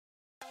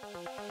Hi,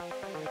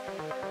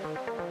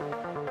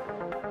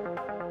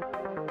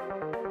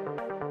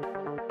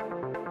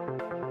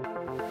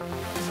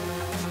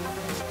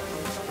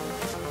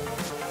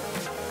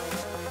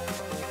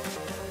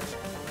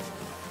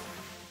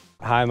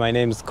 my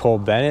name is Cole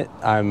Bennett.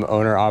 I'm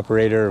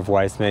owner-operator of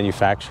Weis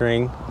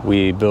Manufacturing.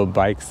 We build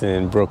bikes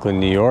in Brooklyn,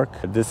 New York.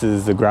 This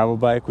is the gravel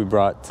bike we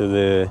brought to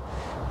the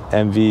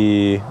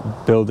ENVE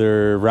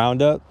Builder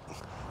Roundup.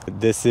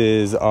 This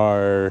is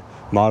our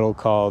model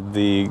called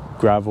the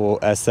Gravel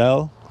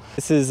SL.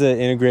 This is an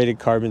integrated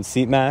carbon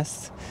seat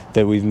mast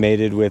that we've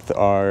mated with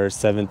our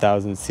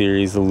 7000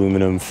 series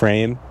aluminum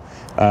frame.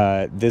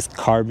 This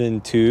carbon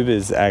tube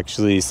is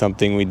actually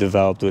something we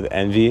developed with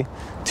ENVE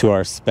to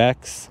our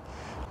specs.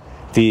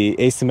 The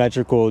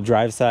asymmetrical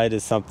drive side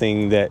is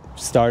something that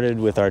started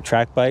with our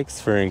track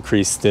bikes for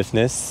increased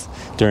stiffness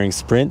during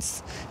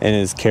sprints and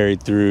is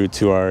carried through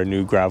to our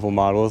new gravel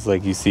models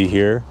like you see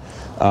here.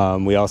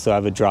 We also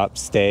have a drop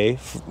stay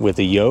with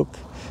a yoke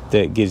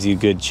that gives you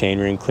good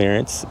chainring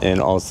clearance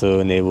and also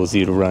enables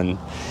you to run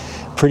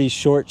pretty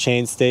short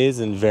chain stays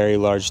and very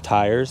large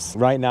tires.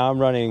 Right now I'm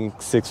running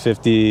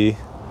 650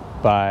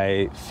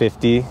 by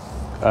 50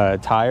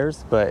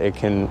 tires, but it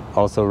can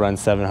also run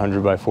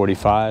 700 by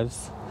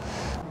 45s.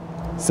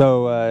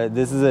 So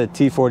this is a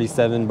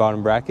T47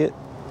 bottom bracket,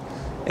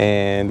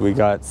 and we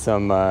got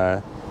some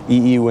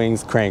EE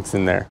Wings cranks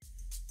in there.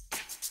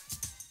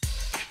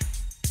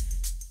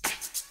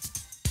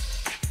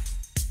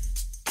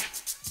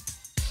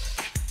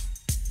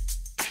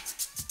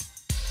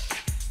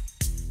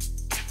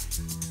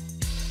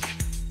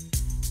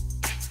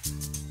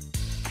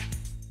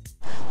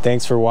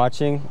 Thanks for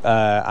watching.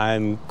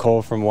 I'm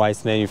Cole from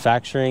Weis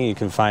Manufacturing. You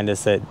can find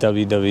us at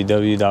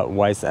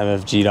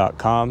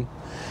www.weismfg.com.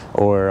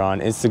 or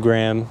on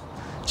Instagram.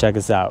 Check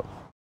us out.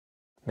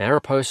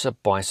 Mariposa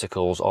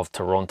Bicycles of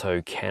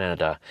Toronto,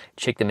 Canada.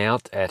 Check them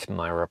out at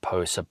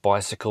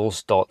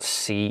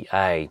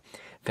mariposabicycles.ca.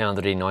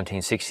 Founded in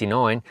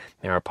 1969,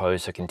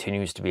 Mariposa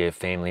continues to be a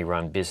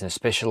family-run business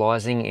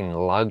specializing in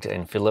lugged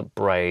and Phillip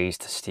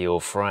brazed steel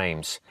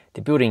frames.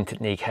 The building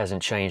technique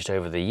hasn't changed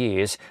over the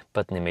years,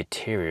 but the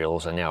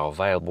materials are now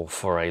available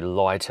for a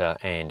lighter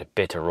and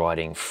better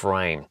riding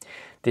frame.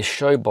 This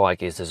show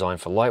bike is designed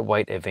for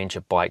lightweight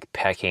adventure bike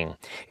packing.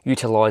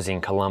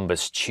 Utilizing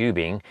Columbus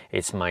tubing,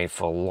 it's made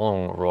for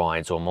long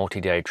rides or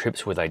multi-day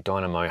trips with a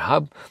dynamo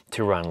hub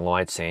to run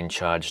lights and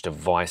charge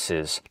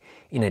devices.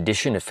 In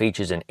addition, it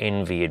features an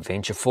ENVE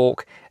adventure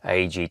fork,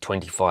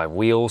 AG25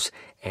 wheels,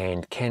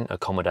 and can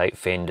accommodate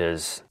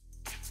fenders.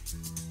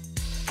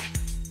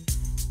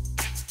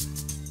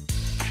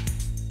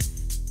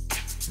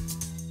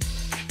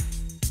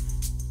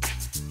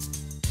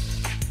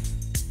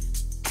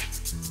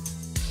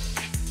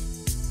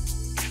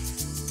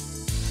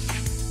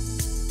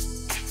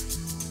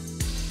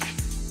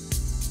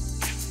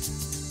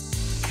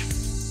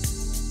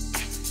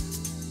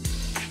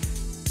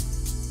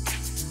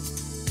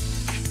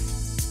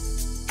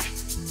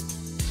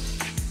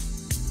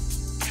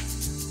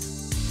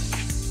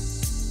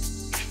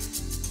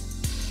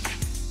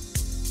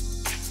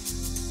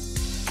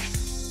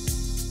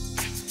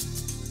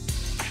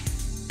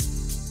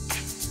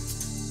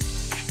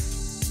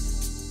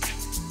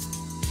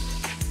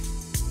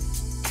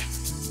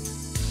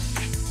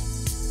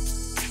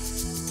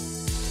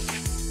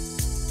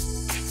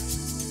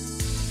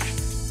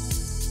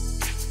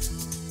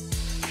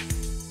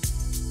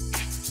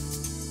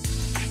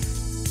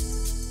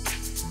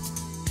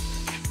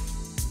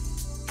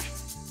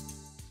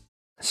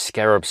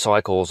 Scarab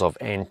Cycles of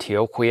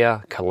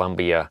Antioquia,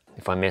 Colombia.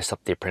 If I messed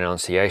up the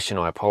pronunciation,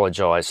 I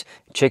apologize.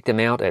 Check them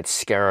out at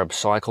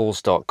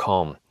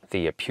scarabcycles.com.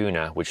 The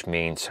Apuna, which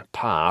means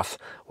path,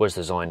 was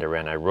designed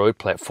around a road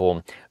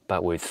platform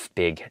but with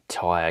big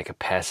tire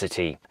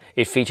capacity.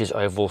 It features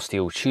oval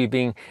steel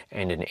tubing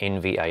and an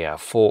ENVE AR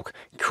fork,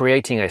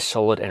 creating a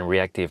solid and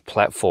reactive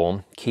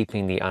platform,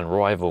 keeping the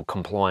unrivaled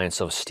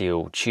compliance of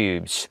steel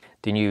tubes.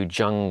 The new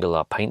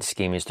Jungler paint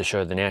scheme is to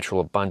show the natural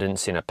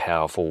abundance in a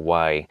powerful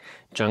way.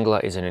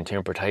 Jungler is an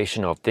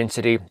interpretation of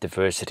density,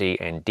 diversity,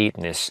 and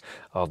deepness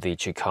of the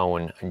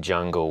Chicoan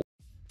jungle.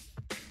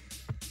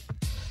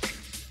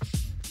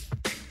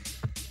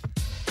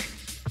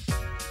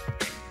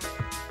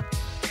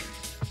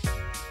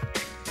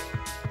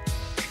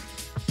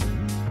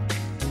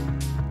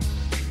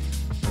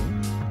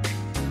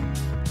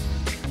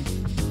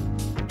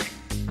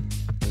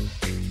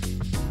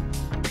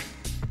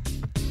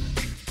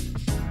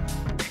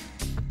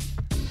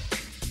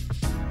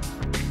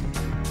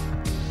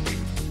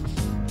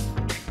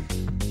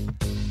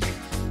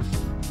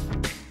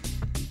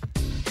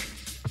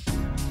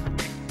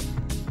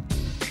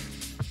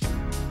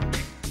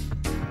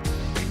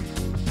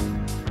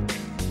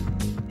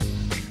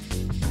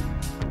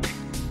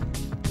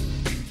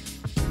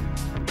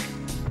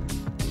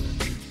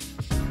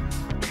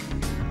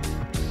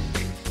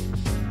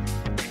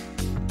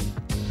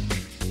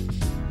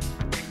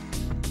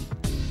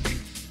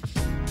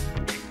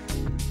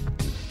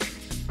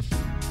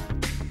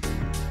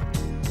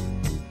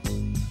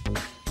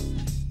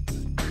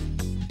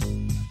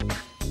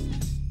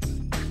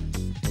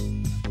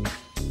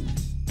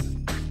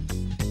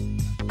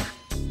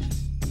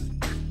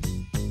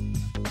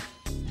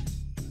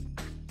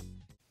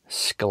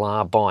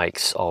 Sklar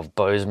Bikes of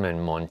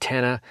Bozeman,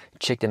 Montana.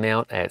 Check them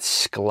out at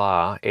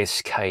Sklar,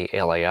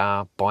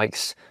 S-K-L-A-R,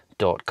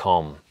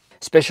 bikes.com.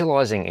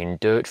 Specializing in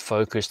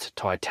dirt-focused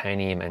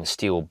titanium and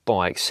steel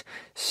bikes,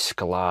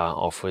 Sklar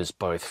offers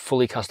both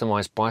fully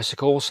customized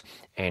bicycles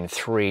and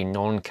 3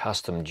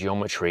 non-custom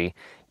geometry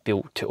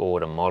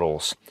built-to-order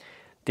models.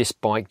 This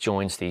bike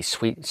joins the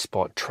Sweet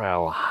Spot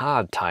Trail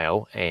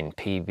Hardtail and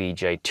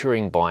PBJ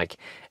touring bike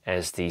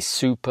as the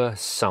Super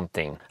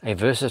Something, a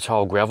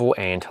versatile gravel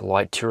and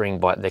light touring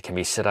bike that can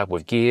be set up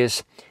with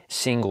gears,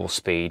 single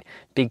speed,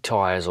 big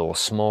tires or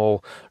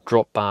small,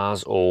 drop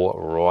bars or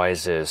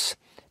risers.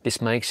 This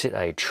makes it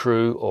a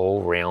true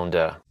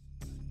all-rounder.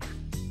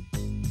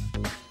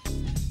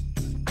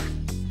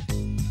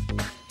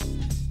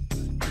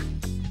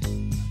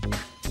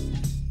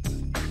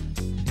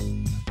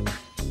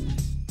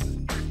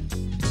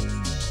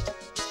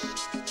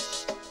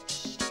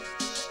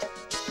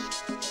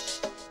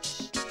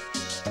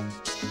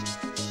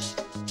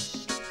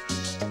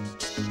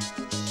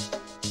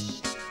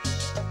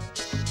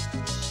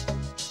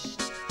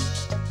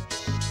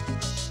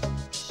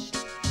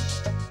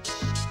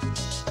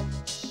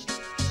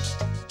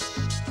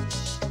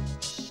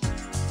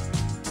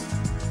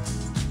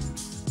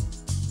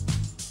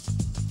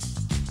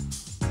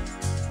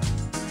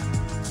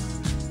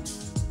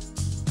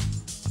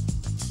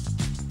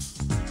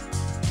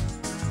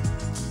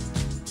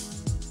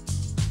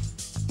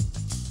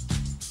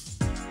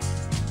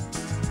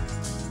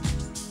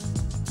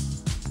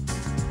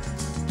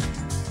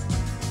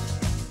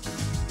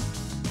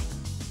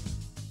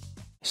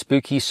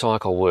 Spooky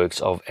Cycle Works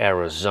of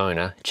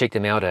Arizona. Check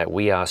them out at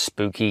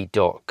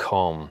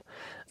wearespooky.com.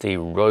 The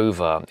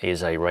Rover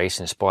is a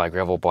race-inspired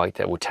gravel bike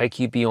that will take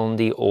you beyond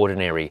the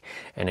ordinary.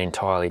 An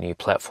entirely new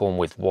platform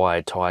with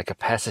wide tire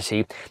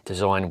capacity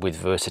designed with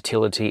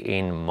versatility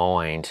in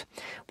mind.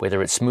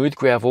 Whether it's smooth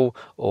gravel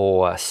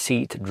or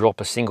seat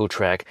drop a single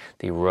track,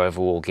 the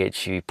Rover will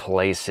get you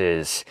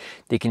places.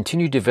 The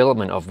continued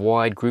development of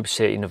wide group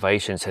set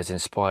innovations has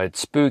inspired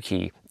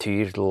Spooky to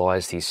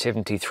utilize the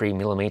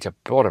 73mm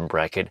bottom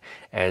bracket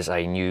as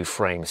a new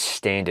frame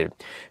standard.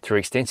 Through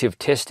extensive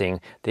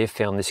testing, they've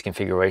found this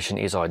configuration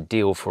is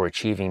ideal for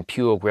achieving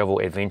pure gravel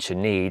adventure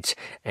needs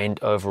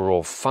and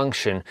overall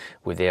function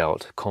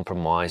without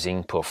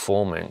compromising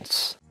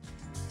performance.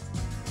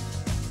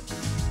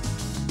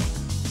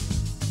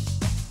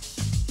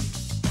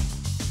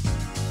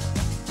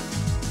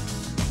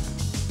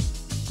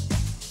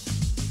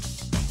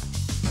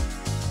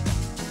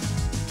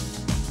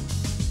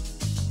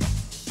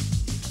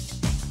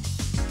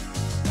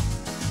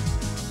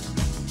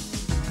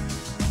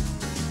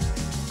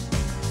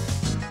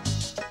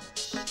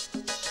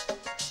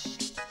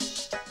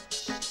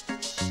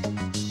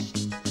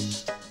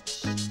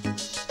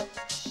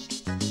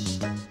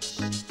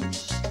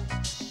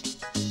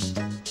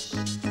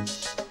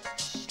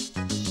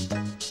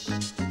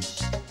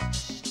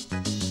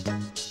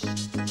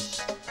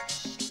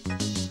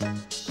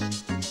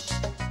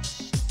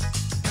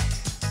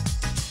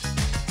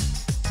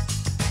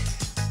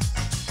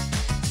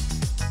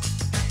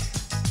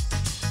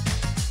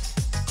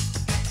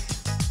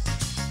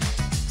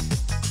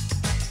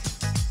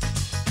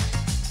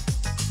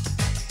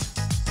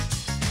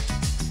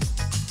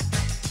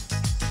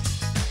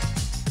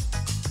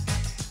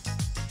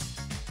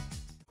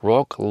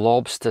 Rock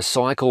Lobster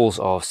Cycles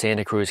of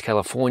Santa Cruz,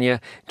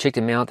 California. Check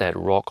them out at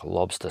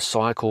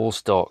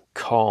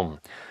rocklobstercycles.com.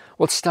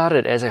 What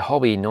started as a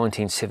hobby in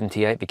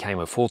 1978 became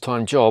a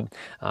full-time job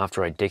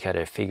after a decade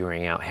of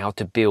figuring out how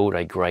to build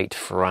a great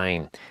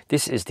frame.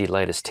 This is the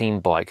latest team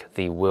bike,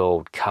 the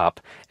World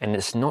Cup, and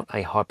it's not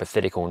a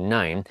hypothetical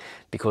name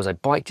because a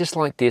bike just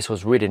like this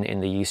was ridden in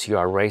the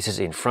UCI races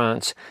in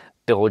France,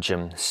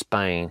 Belgium,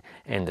 Spain,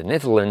 and the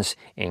Netherlands,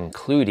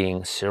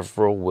 including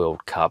several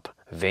World Cup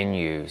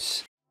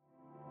venues.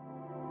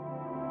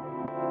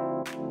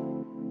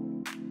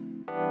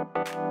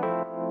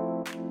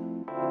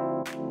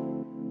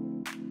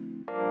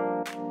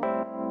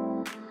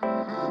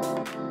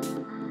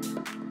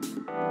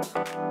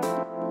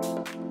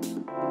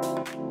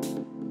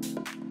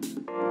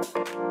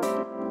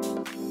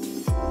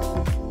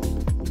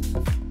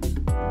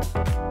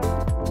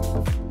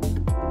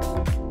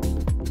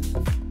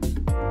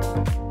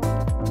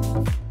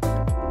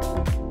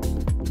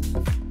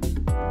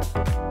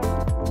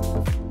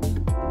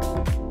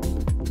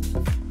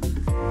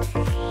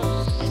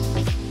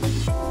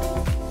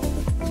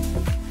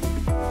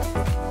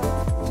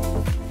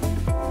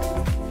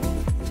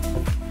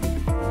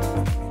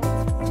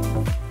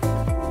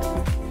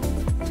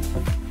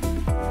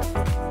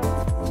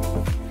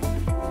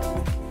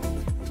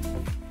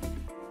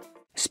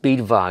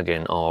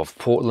 Speedwagon of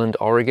Portland,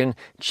 Oregon.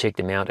 Check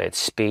them out at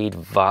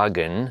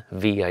speedwagon,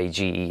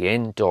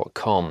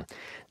 VAGEN.com.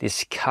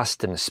 This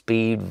custom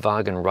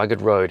Speedwagon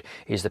Rugged Road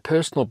is the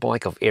personal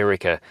bike of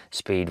Erica,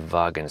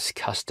 Speedwagon's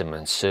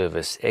customer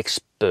service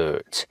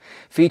expert,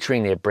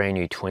 featuring their brand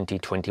new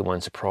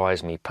 2021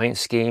 Surprise Me paint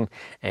scheme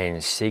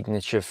and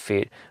signature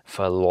fit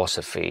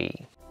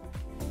philosophy.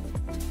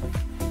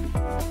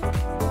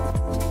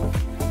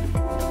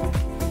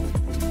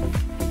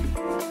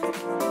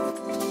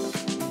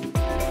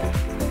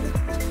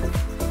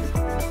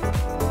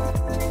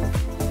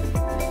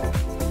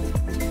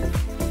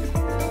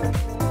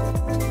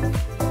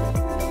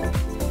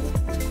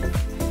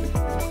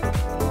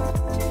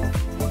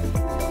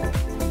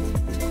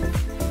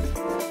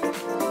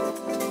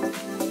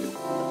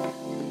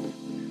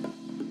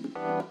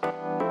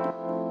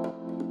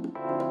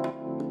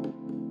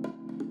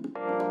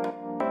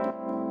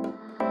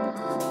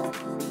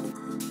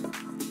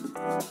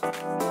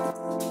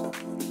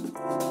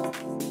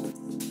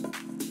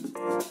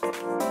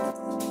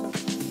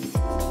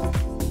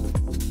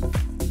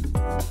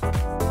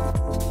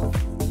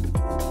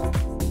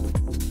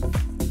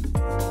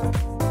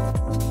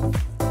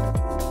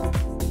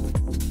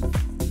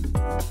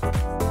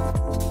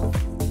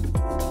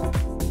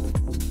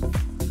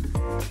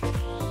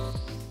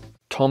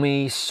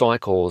 Tommy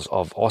Cycles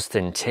of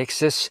Austin,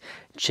 Texas.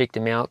 Check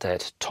them out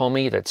at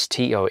Tommy, that's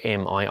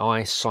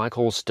Tomii,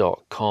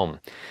 cycles.com.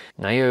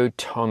 Nao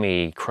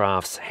Tommy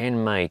crafts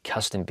handmade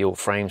custom-built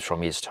frames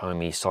from his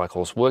Tommy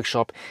Cycles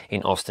workshop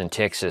in Austin,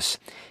 Texas.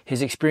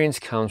 His experience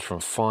comes from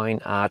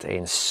fine art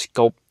and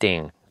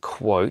sculpting.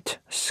 Quote,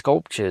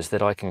 sculptures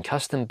that I can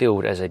custom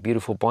build as a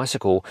beautiful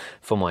bicycle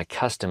for my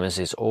customers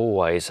is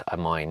always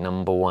my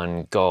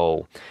 #1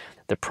 goal.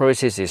 The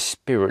process is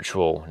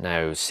spiritual,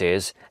 Nao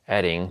says,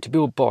 adding, to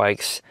build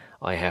bikes,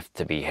 I have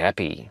to be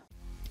happy.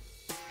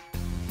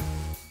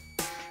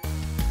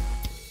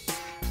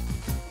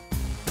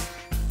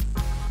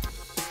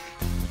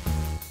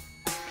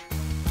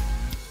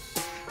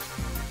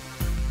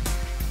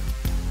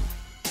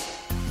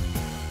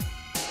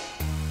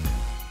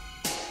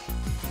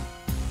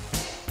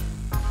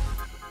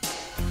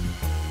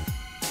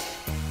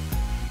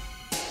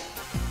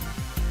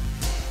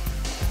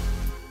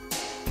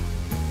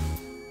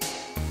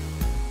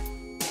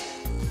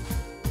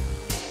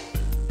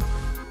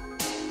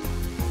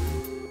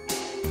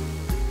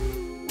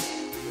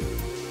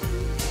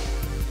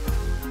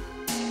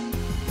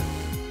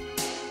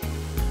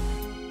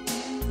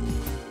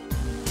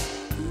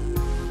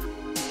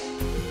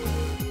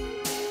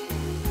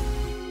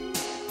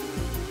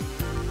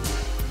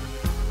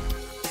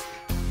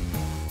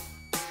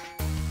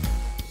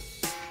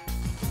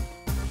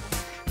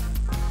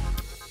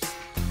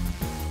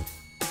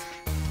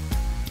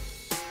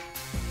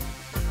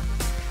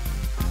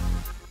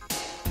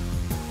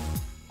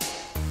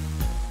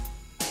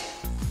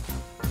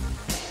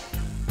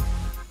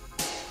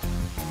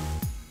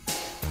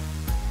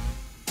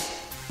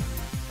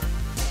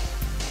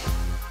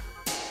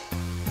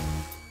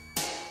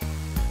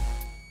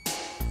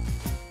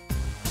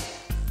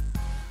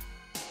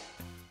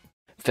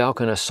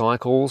 Falconer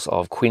Cycles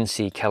of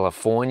Quincy,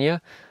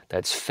 California.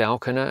 That's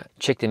Falconer.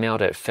 Check them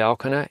out at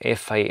Falconer,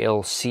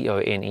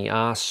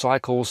 Falconer,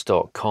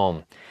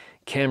 cycles.com.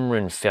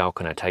 Cameron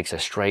Falconer takes a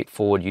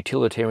straightforward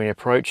utilitarian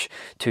approach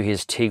to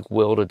his TIG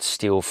welded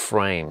steel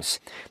frames.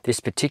 This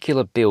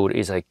particular build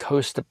is a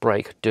coaster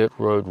brake dirt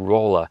road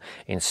roller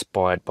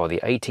inspired by the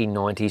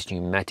 1890s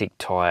pneumatic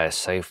tire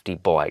safety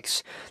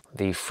bikes.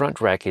 The front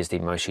rack is the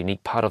most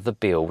unique part of the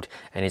build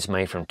and is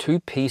made from 2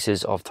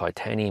 pieces of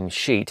titanium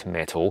sheet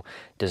metal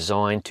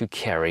designed to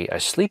carry a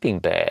sleeping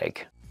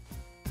bag.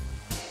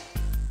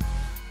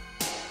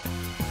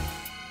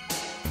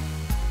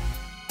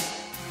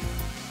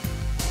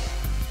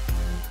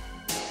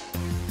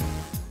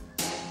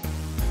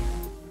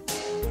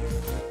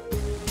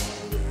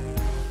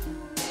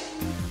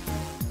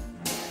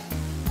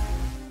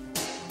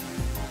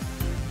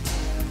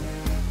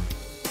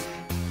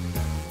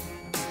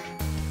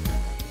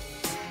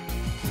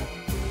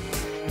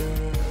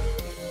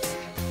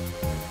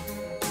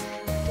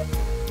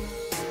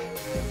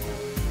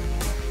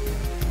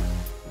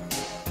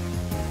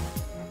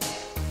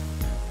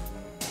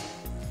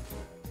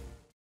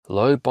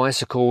 Low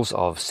Bicycles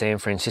of San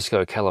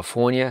Francisco,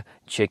 California.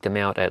 Check them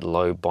out at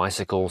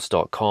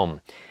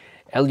lowbicycles.com.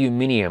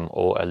 Aluminium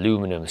or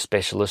aluminum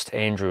specialist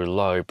Andrew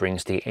Lowe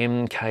brings the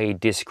MK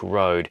Disc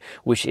Road,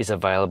 which is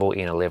available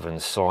in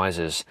 11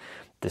 sizes.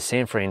 The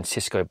San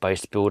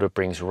Francisco-based builder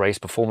brings race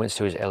performance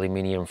to his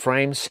aluminium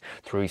frames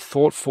through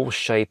thoughtful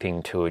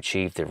shaping to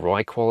achieve the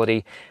right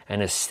quality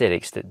and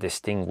aesthetics that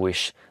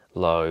distinguish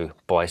Lowe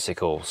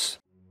bicycles.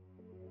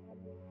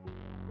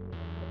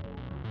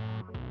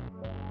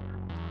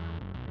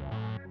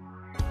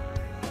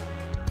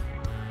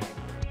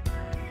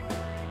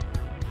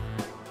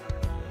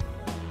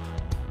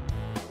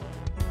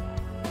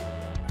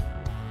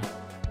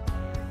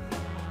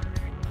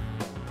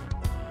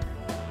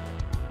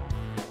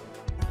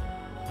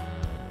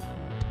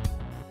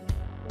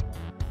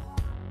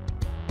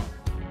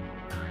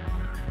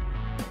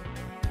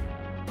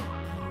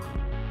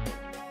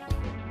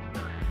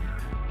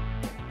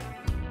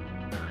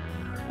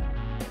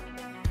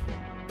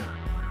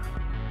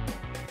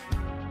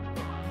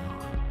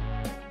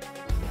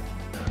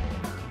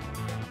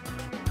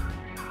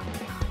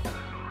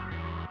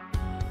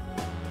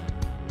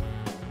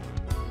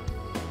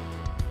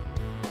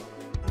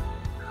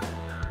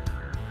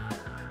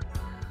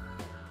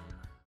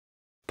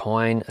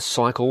 Pine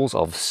Cycles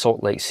of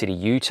Salt Lake City,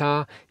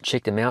 Utah.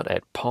 Check them out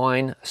at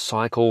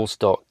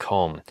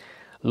pinecycles.com.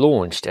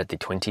 Launched at the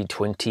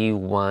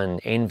 2021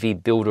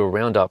 ENVE Builder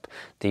Roundup,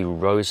 the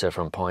Rosa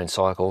from Pine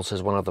Cycles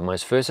is one of the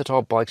most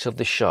versatile bikes of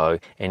the show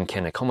and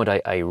can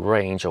accommodate a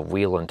range of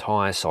wheel and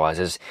tyre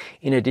sizes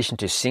in addition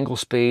to single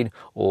speed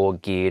or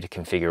geared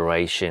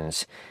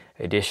configurations.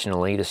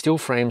 Additionally, the steel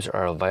frames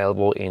are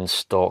available in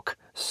stock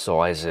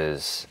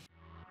sizes.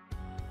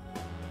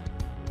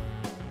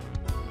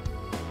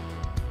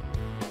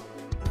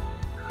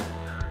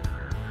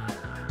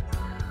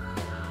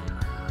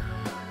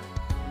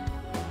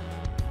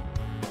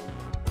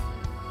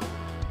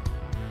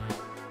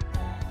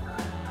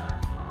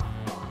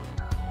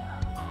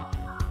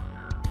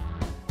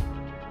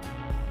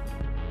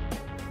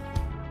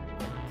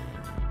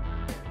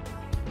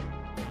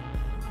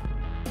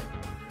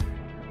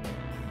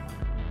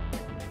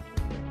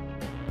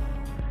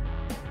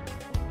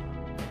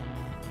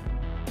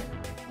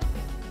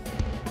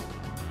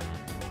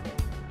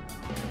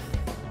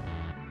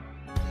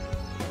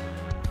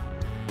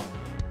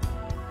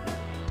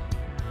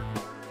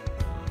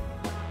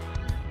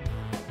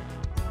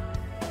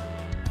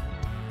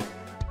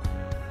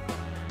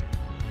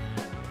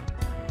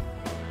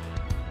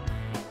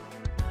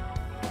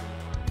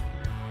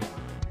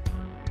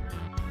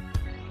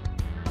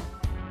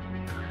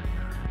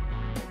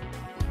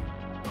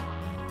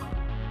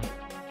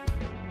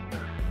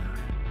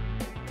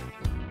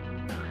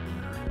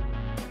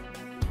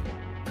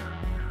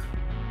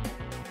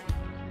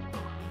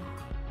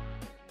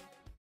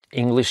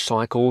 English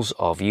Cycles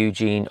of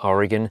Eugene,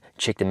 Oregon.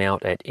 Check them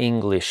out at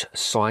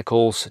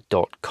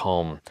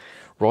englishcycles.com.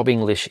 Rob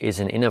English is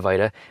an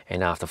innovator,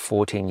 and after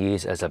 14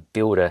 years as a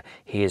builder,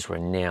 he is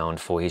renowned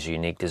for his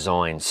unique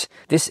designs.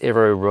 This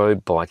Aero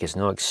road bike is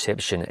no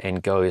exception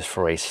and goes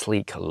for a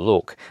sleek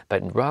look,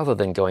 but rather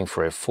than going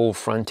for a full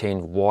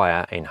front-end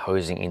wire and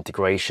hosing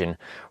integration,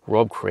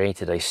 Rob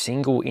created a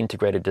single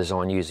integrated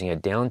design using a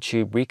down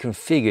tube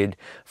reconfigured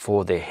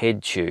for the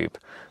head tube.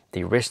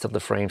 The rest of the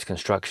frame's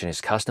construction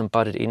is custom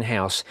butted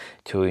in-house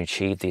to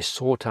achieve the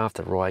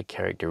sought-after ride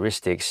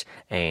characteristics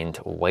and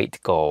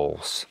weight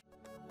goals.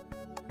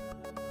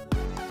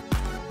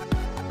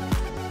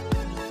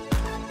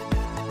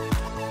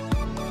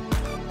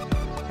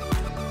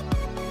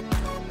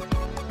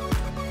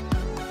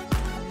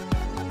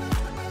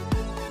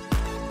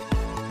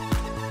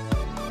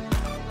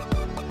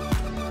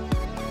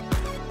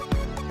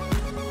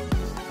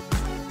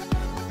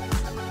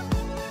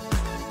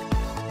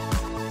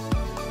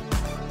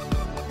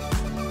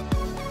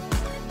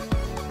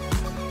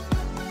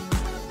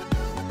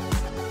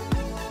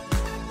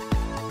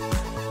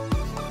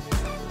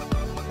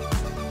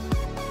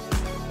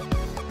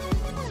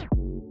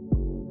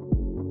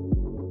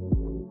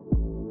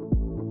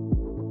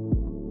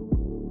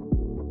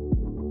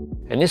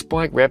 And this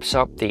bike wraps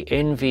up the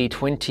ENVE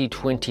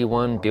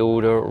 2021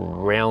 Builder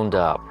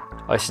Roundup.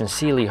 I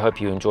sincerely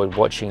hope you enjoyed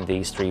watching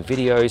these 3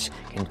 videos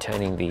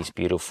containing these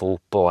beautiful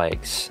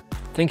bikes.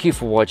 Thank you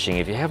for watching.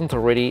 If you haven't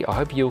already, I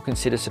hope you'll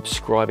consider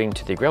subscribing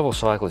to the Gravel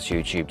Cyclist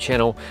YouTube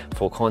channel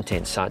for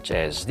content such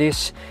as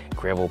this,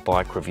 gravel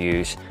bike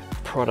reviews,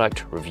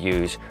 product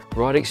reviews,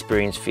 ride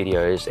experience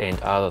videos,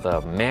 and other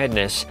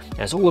madness,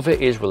 as all of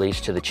it is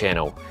released to the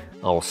channel.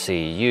 I'll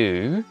see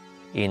you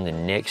in the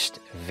next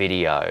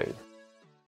video.